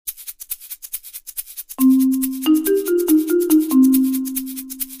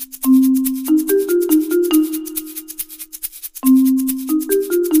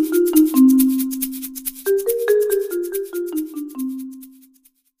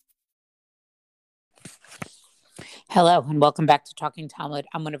Hello and welcome back to Talking Talmud.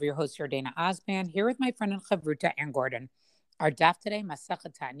 I'm one of your hosts, Yardena Osman, here with my friend and chavruta Ann Gordon. Our daf today,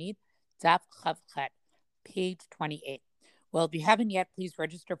 Masechet Ta'anit, daf Chavchet, page 28. Well, if you haven't yet, please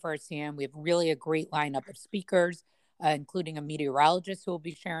register for our CM. We have really a great lineup of speakers, including a meteorologist who will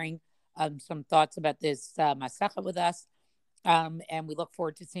be sharing some thoughts about this Masechet with us. And we look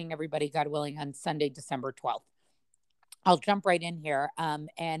forward to seeing everybody, God willing, on Sunday, December 12th. I'll jump right in here.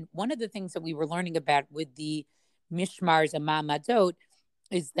 And one of the things that we were learning about with the Mishmars and Ma'amadot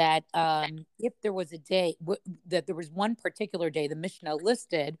is that if there was a day, that there was one particular day, the Mishnah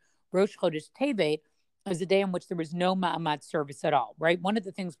listed Rosh Chodesh Tevet as a day in which there was no Ma'amad service at all, right? One of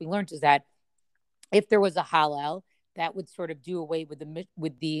the things we learned is that if there was a Hallel, that would sort of do away with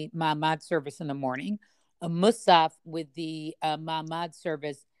the Ma'amad service in the morning, a Musaf with the Ma'amad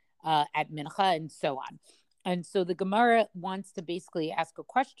service at Mincha, and so on. And so the Gemara wants to basically ask a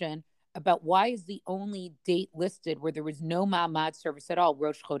question about why is the only date listed where there was no Ma'amad service at all,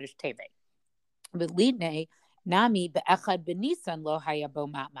 Rosh Chodesh Tevet. V'lidnei nami be'echad b'Nisan lo haya bo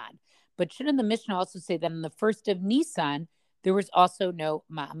Ma'amad. But shouldn't the Mishnah also say that on the first of Nisan, there was also no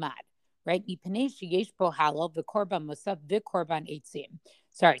Ma'amad, right? Mipnei sheyesh bo halal v'korban musaf v'korban eitzim.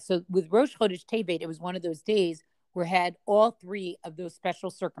 Sorry, so with Rosh Chodesh Tevet, it was one of those days where it had all three of those special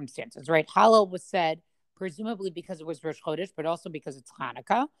circumstances, right? Halal was said presumably because it was Rosh Chodesh, but also because it's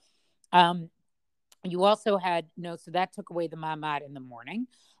Hanukkah. You also had, so that took away the Ma'amad in the morning.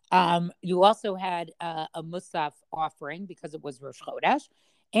 You also had a Musaf offering because it was Rosh Chodesh.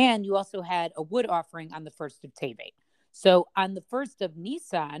 And you also had a wood offering on the first of Tevet. So on the first of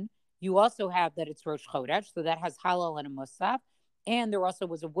Nisan, you also have that it's Rosh Chodesh. So that has Halal and a Musaf. And there also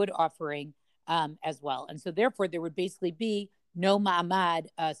was a wood offering as well. And so therefore, there would basically be no Ma'amad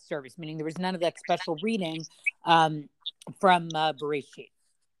service, meaning there was none of that special reading from Bereshit.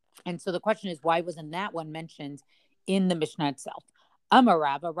 And so the question is, why wasn't that one mentioned in the Mishnah itself? Amar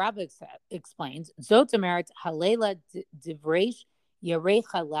Rabba explains, Zot Ameret Halela Divresh Yarei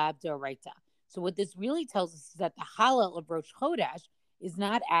Chalav Doraita. So what this really tells us is that the Halal of Rosh Chodesh is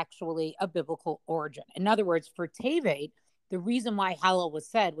not actually a biblical origin. In other words, for Tevet, the reason why Halal was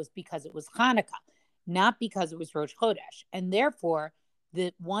said was because it was Hanukkah, not because it was Rosh Chodesh. And therefore,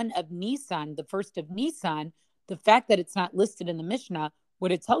 the one of Nisan, the first of Nisan, the fact that it's not listed in the Mishnah,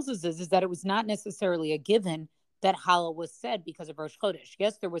 what it tells us is that it was not necessarily a given that Halal was said because of Rosh Chodesh.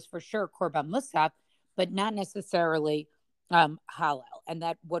 Yes, there was for sure Korban Musaf, but not necessarily Halal. And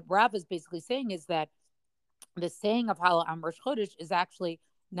that what Rav is basically saying is that the saying of Halal on Rosh Chodesh is actually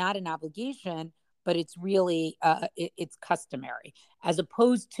not an obligation, but it's really, it's customary, as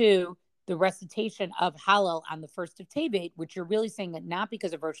opposed to the recitation of Halal on the first of Tevet, which you're really saying that not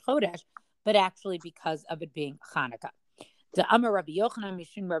because of Rosh Chodesh, but actually because of it being Hanukkah. The Amar Rabbi Yochanan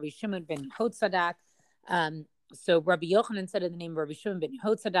Mishum Rabbi Shimon ben Hotzadak. So Rabbi Yochanan said in the name of Rabbi Shimon ben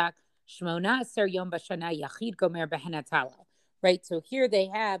Hotzadak, Shmona Aser Yom Bashana Yachid Gomer Behenat Halal. Right. So here they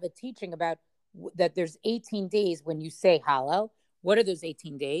have a teaching about that there's 18 days when you say Halal. What are those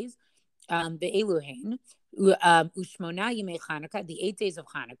 18 days? The Eluhain, Ushmona Yemei Chanukah, the 8 days of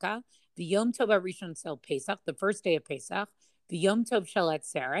Hanukkah, the Yom Tov Rishon Sel Pesach, the first day of Pesach, the Yom Tov Shel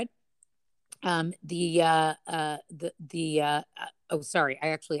Atzeret. I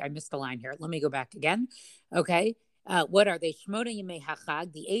missed the line here. Let me go back again. Okay. What are they? Shmona Yemei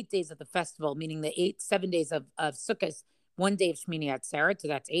Hachag, the 8 days of the festival, meaning the 7 days of Sukkot, 1 day of Shmini Atzeret, so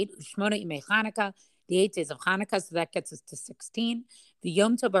that's 8. Shmona Yemei Chanukah, the 8 days of Hanukkah, so that gets us to 16. The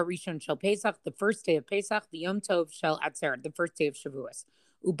Yom Tov Rishon Shel Pesach, the first day of Pesach, the Yom Tov Shel Atzeret, the first day of Shavuos.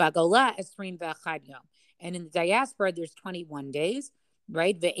 Ubagola Esrim V'Achad Yom. And in the diaspora, there's 21 days.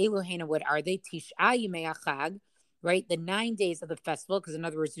 Right? Ve'elohena, what are they? Tisha Yemei Achag, right? The 9 days of the festival, because in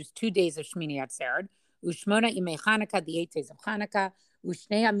other words, there's 2 days of Shmini Atzeret. Ushmona Yemei Chanukah, the 8 days of Hanukkah.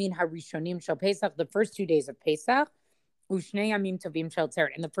 Ushnei Amin HaRishonim Shel Pesach, the first 2 days of Pesach. Ushnei Amim Tovim Shel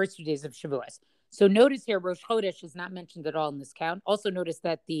Atzeret, and the first 2 days of Shavuos. So notice here, Rosh Chodesh is not mentioned at all in this count. Also notice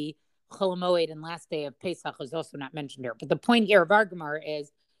that the Chol Hamoed and last day of Pesach is also not mentioned here. But the point here of our Gemara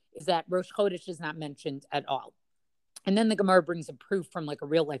is that Rosh Chodesh is not mentioned at all. And then the Gemara brings a proof from like a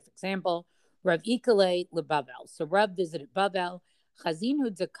real life example. Rav Ikale leBavel. So Rav visited Bavel.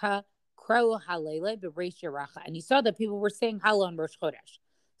 Chazinu Deka Krau Halele Bereish Yeracha. And he saw that people were saying Halal on Rosh Chodesh.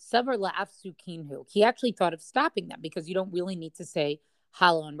 Savar la'afsu kinhu. He actually thought of stopping them because you don't really need to say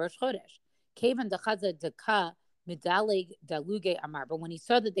Halal on Rosh Chodesh. Kevan dechaza Deka Midaleg Daluge Amar. But when he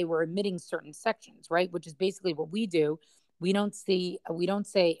saw that they were omitting certain sections, right, which is basically what we do, we don't say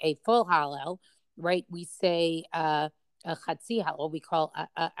a full Halal. Right, we say a chatzi halal. We call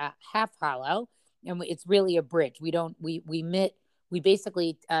a half halal, and it's really a bridge. We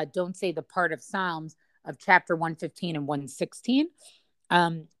basically don't say the part of Psalms of chapter 115 and 116.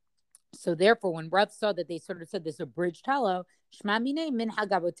 Um, so therefore, when Rav saw that they sort of said this abridged hollow, Shema Mine min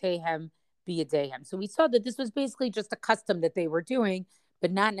hagabotehem biyadehem. So we saw that this was basically just a custom that they were doing,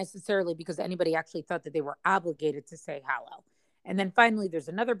 but not necessarily because anybody actually thought that they were obligated to say hallow. And then finally, there's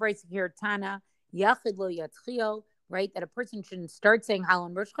another brayso here, Tana, Yachid lo yatchio, right? That a person shouldn't start saying hallow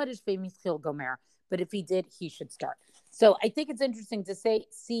in Rosh Chodesh v'mischil gomer, but if he did, he should start. So I think it's interesting to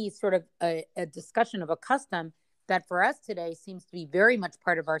see sort of a discussion of a custom that for us today seems to be very much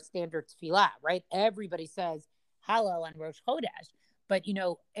part of our standard tefillah, right? Everybody says Hallel on Rosh Chodesh, but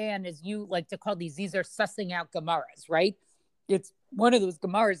and as you like to call these are sussing out Gemaras, right? It's one of those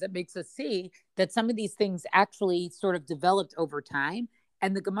Gemaras that makes us see that some of these things actually sort of developed over time.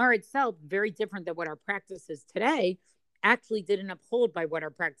 And the Gemara itself, very different than what our practice is today, actually didn't uphold by what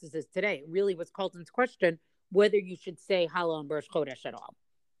our practice is today. It really was called into question whether you should say Hallel on Rosh Chodesh at all.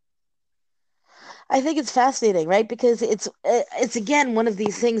 I think it's fascinating, right? Because it's again one of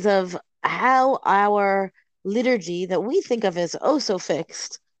these things of how our liturgy that we think of as oh so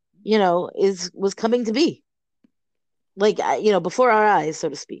fixed, was coming to be, like before our eyes, so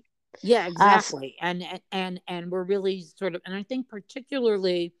to speak. Yeah, exactly. And we're really sort of, and I think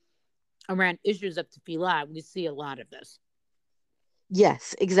particularly around issues of tefillah, we see a lot of this.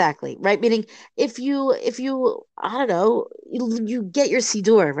 Yes, exactly. Right. Meaning if you I don't know, you get your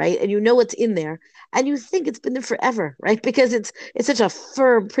Siddur, right? And you know what's in there and you think it's been there forever, right? Because it's such a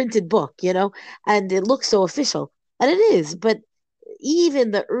firm printed book, and it looks so official. And it is, but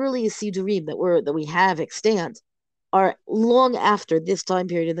even the earliest Siddurim that we have extant are long after this time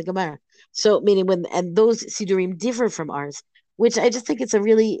period in the Gemara. So meaning and those Siddurim differ from ours, which I just think it's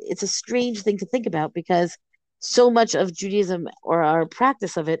a strange thing to think about because so much of Judaism or our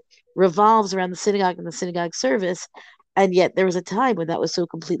practice of it revolves around the synagogue and the synagogue service. And yet there was a time when that was so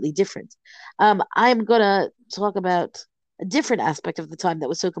completely different. I'm going to talk about a different aspect of the time that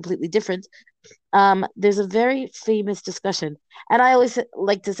was so completely different. There's a very famous discussion. And I always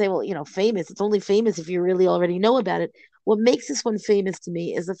like to say, well, famous, it's only famous if you really already know about it. What makes this one famous to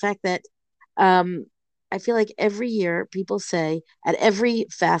me is the fact that um, I feel like every year people say at every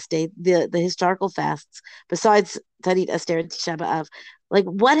fast day, the historical fasts, besides Tanit Esther and Tisha B'Av, like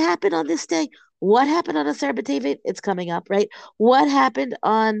what happened on this day? What happened on Asar B'Tevet? It's coming up, right? What happened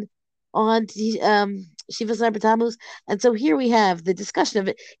on Shiva Asar B'Tammuz? And so here we have the discussion of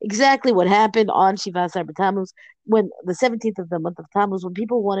it, exactly what happened on Shiva Asar B'Tammuz, when the 17th of the month of Tammuz, when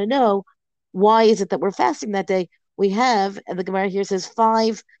people want to know why is it that we're fasting that day, we have, and the Gemara here says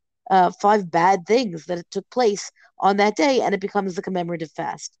five bad things that took place on that day, and it becomes the commemorative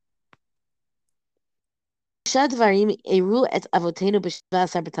fast. There are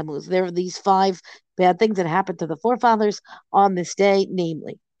these five bad things that happened to the forefathers on this day,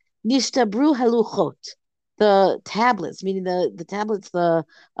 namely, Nishtabru haluchot, the tablets, meaning the tablets of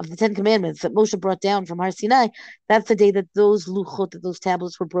the Ten Commandments that Moshe brought down from Har Sinai. That's the day that those luchot, that those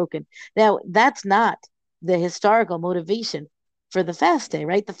tablets were broken. Now, that's not the historical motivation for the fast day,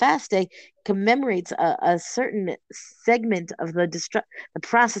 right? The fast day commemorates a certain segment of the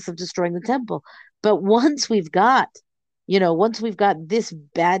process of destroying the temple. But once we've got this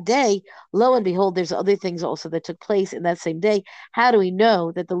bad day, lo and behold, there's other things also that took place in that same day. How do we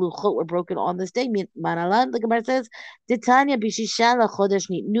know that the luchot were broken on this day? Manalan, the Gemara says, Titania bishisha lachodesh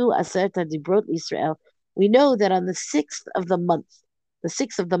nitnu aserta dibrot Israel. We know that on the sixth of the month,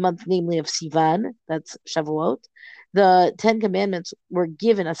 namely of Sivan, that's Shavuot, the Ten Commandments were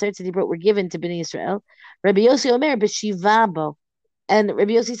given, aserta dibrot were given to Bnei Israel. Rabbi Yossi Omer b'shivabo. And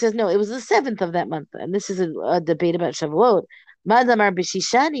Rabbi Yossi says, no, it was the 7th of that month. And this is a debate about Shavuot. Madamar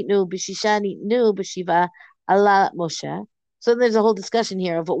b'shishani nu b'shiva ala Moshe. So there's a whole discussion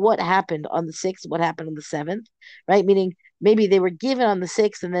here of what happened on the 6th, what happened on the 7th, right? Meaning maybe they were given on the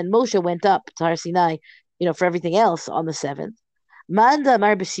 6th and then Moshe went up to Har Sinai, for everything else on the 7th.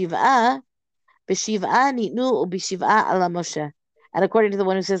 Madamar b'shiva nitnu b'shiva ala Moshe. And according to the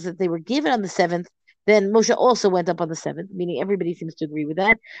one who says that they were given on the 7th, then Moshe also went up on the 7th, meaning everybody seems to agree with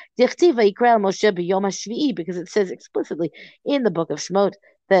that. Because it says explicitly in the book of Shemot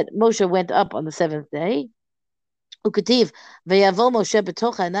that Moshe went up on the 7th day. Ukativ, Moshe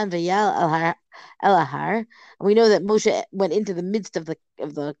el we know that Moshe went into the midst of the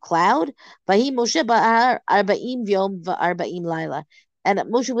cloud. Moshe arba'im yom v'arba'im laila. And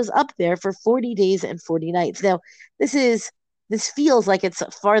Moshe was up there for 40 days and 40 nights. Now, this feels like it's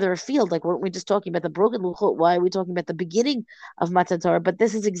farther afield. Like, weren't we just talking about the broken luchot? Why are we talking about the beginning of Matan Torah? But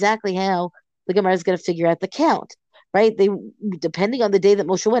this is exactly how the Gemara is going to figure out the count, right? Depending on the day that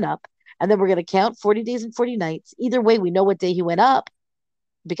Moshe went up, and then we're going to count 40 days and 40 nights. Either way, we know what day he went up.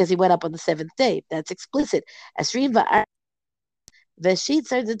 because he went up on the seventh day. That's explicit. Esrim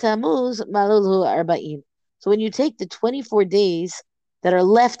Veshitzer de Tammuz malulu arba'in. So when you take the 24 days that are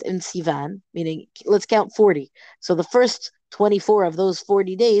left in Sivan, meaning let's count 40. So the first 24 of those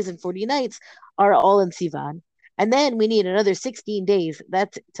 40 days and 40 nights are all in Sivan. And then we need another 16 days.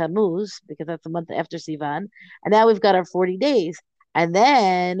 That's Tammuz, because that's the month after Sivan. And now we've got our 40 days. And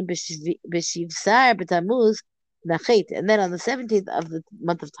then B'Shivsar b'Tammuz Nachit. And then on the 17th of the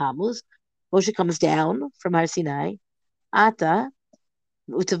month of Tammuz, Moshe comes down from Har Sinai. Ata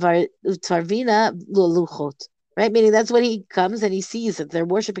Utvarvina Luchot. Right? Meaning that's when he comes and he sees that they're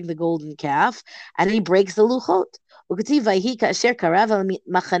worshiping the golden calf and he breaks the luchot. וכתיב ויהי כאשר קרב על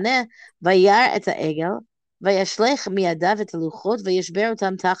מחנה וירא את העגל וישלך מידיו את הלוחות וישבר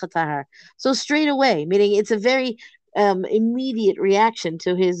אותם תחת ההר. So straight away, meaning it's a very immediate reaction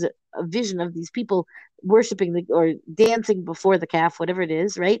to his vision of these people worshiping or dancing before the calf, whatever it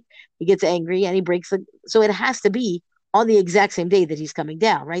is, right? He gets angry and he breaks the. So it has to be on the exact same day that he's coming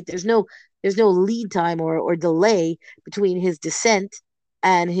down, right? There's no lead time or delay between his descent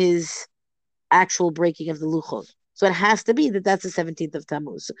and his actual breaking of the luchot. So it has to be that that's the 17th of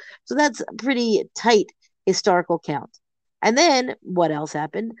Tammuz. So that's a pretty tight historical count. And then what else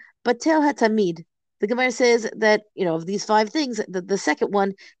happened? Batel HaTamid. The Gemara says that, of these five things, the second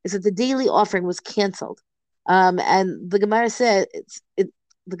one is that the daily offering was canceled. And the Gemara said,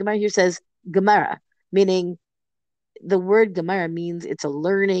 the Gemara here says Gemara, meaning the word Gemara means it's a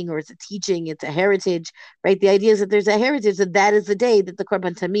learning or it's a teaching, it's a heritage, right? The idea is that there's a heritage, that is the day that the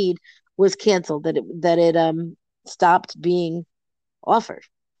Korban Tamid was canceled, that it stopped being offered.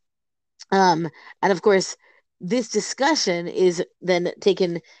 And of course, this discussion is then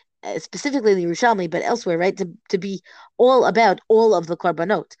taken specifically in the Yerushalmi, but elsewhere, right, to be all about all of the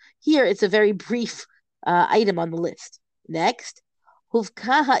Korbanot. Here, it's a very brief item on the list. Next,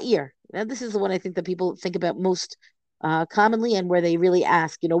 Huvka Ha'ir. Now, this is the one I think that people think about most commonly, and where they really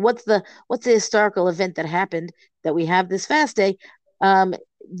ask, what's the historical event that happened that we have this fast day?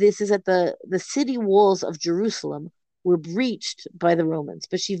 This is that the city walls of Jerusalem were breached by the Romans.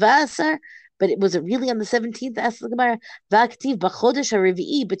 But was it really on the 17th? Asked the Gemara.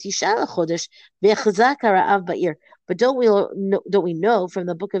 But don't we know from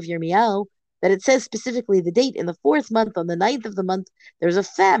the book of Yirmiyahu that it says specifically the date in the 4th month, on the 9th of the month, there was a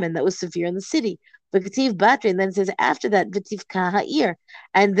famine that was severe in the city. V'kativ Batre, and then it says after that V'tiv Kaha'ir,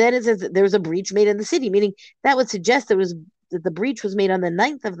 and then it says that there was a breach made in the city, meaning that would suggest that the breach was made on the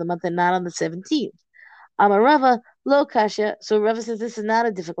 9th of the month and not on the 17th. Amarava lo kasha. So Rava says this is not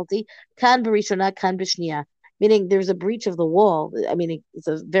a difficulty. Kan barishona, kan b'shniya. Meaning there's a breach of the wall. I mean, it's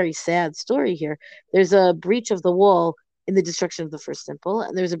a very sad story here. There's a breach of the wall in the destruction of the first temple,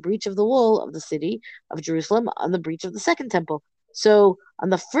 and there's a breach of the wall of the city of Jerusalem on the breach of the second temple. So on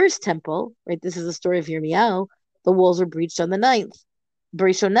the first temple, right, this is the story of Yirmiyahu, the walls were breached on the 9th.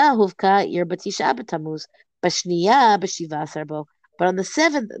 Barishona huvka ir batisha b'tamuz, b'shniya b'shiva sarbo. But on the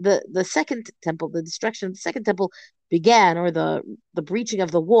 7th, the second temple, the destruction of the second temple began, or the breaching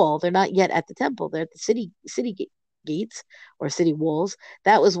of the wall. They're not yet at the temple; they're at the city gates or city walls.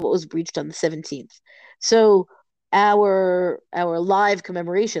 That was what was breached on the 17th. So our live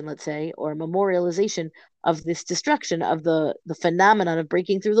commemoration, let's say, or memorialization of this destruction of the phenomenon of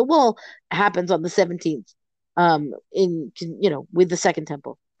breaking through the wall happens on the 17th, with the second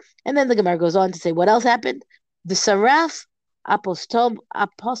temple. And then the Gemara goes on to say what else happened. The Saraf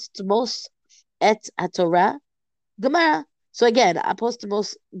apostmos et haTorah Gemara. So again,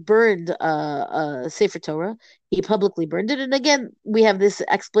 Apostamos burned Sefer Torah. He publicly burned it, and again we have this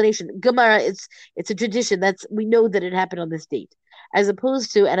explanation. Gemara, it's a tradition we know that it happened on this date, as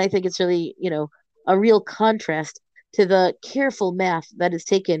opposed to, and I think it's really a real contrast to the careful math that is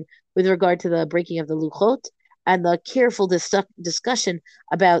taken with regard to the breaking of the luchot and the careful discussion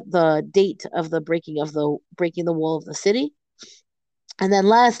about the date of the breaking the wall of the city. And then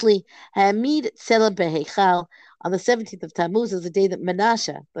lastly, Hamid Tzelem Beheichal, on the 17th of Tammuz is the day that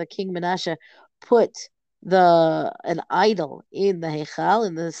Menashe, the king Menashe, put an idol in the Heichal,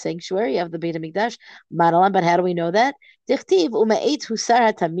 in the sanctuary of the Beit HaMikdash. Manalan, but how do we know that? Dichtiv u'ma'et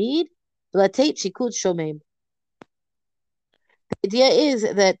husar hatamid v'lateit shikut shomim. The idea is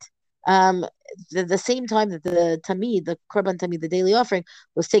that the same time that the Tamid, the Korban Tamid, the daily offering,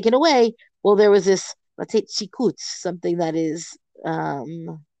 was taken away, well, there was this lateit shikut, something that is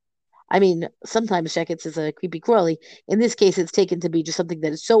sometimes sheketz is a creepy crawly. In this case, it's taken to be just something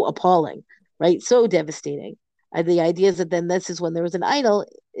that is so appalling, right? So devastating. The idea is that then this is when there was an idol.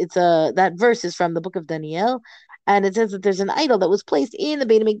 That verse is from the book of Daniel, and it says that there's an idol that was placed in the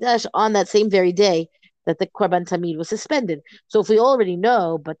Beit HaMikdash on that same very day that the Korban Tamid was suspended. So if we already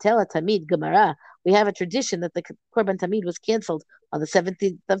know, Batela Tamid Gemara, we have a tradition that the Korban Tamid was canceled on the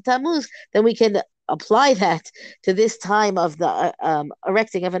 17th of Tammuz, then we can apply that to this time of the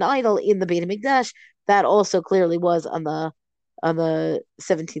erecting of an idol in the Beit HaMikdash. That also clearly was on the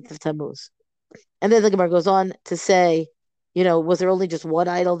 17th of Tammuz. And then the Gemara goes on to say, was there only just one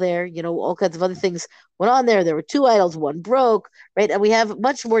idol there? All kinds of other things went on there. There were two idols, one broke, right? And we have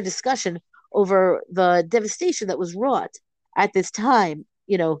much more discussion over the devastation that was wrought at this time.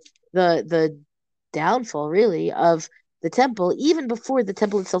 The downfall really of the temple, even before the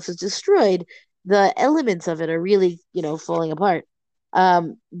temple itself is destroyed, the elements of it are really, falling apart.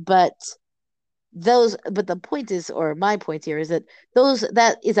 But the point is, or my point here is that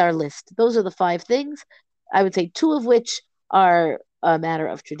that is our list. Those are the 5 things. I would say 2 of which are a matter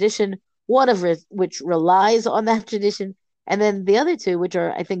of tradition, one of which relies on that tradition, and then the other 2, which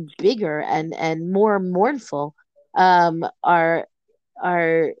are I think bigger and more mournful, are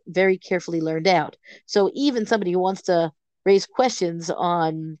very carefully learned out. So even somebody who wants to raise questions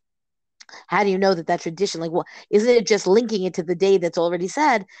on how do you know that tradition, like, well, isn't it just linking it to the day that's already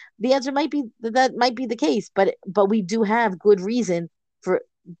sad? The answer might be that might be the case, but we do have good reason for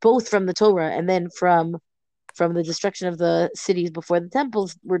both from the Torah and then from the destruction of the cities before the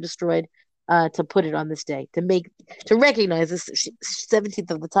temples were destroyed, to put it on this day, to recognize this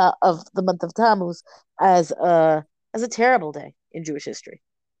 17th of the month of Tammuz as a terrible day in Jewish history.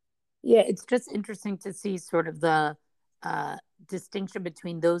 Yeah, it's just interesting to see sort of the distinction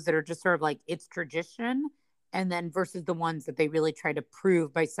between those that are just sort of like it's tradition, and then versus the ones that they really try to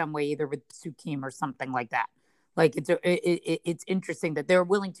prove by some way, either with psukim or something like that. Like it's interesting that they're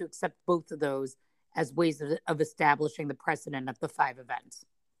willing to accept both of those as ways of establishing the precedent of the 5 events.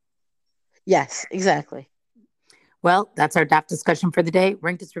 Yes, exactly. Well, that's our DAF discussion for the day.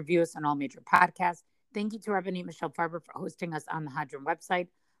 Rank us, review us on all major podcasts. Thank you to Rabbanit Michelle Farber for hosting us on the Hadran website.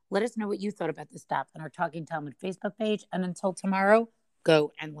 Let us know what you thought about this DAF on our Talking Talmud Facebook page. And until tomorrow,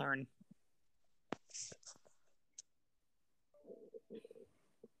 go and learn.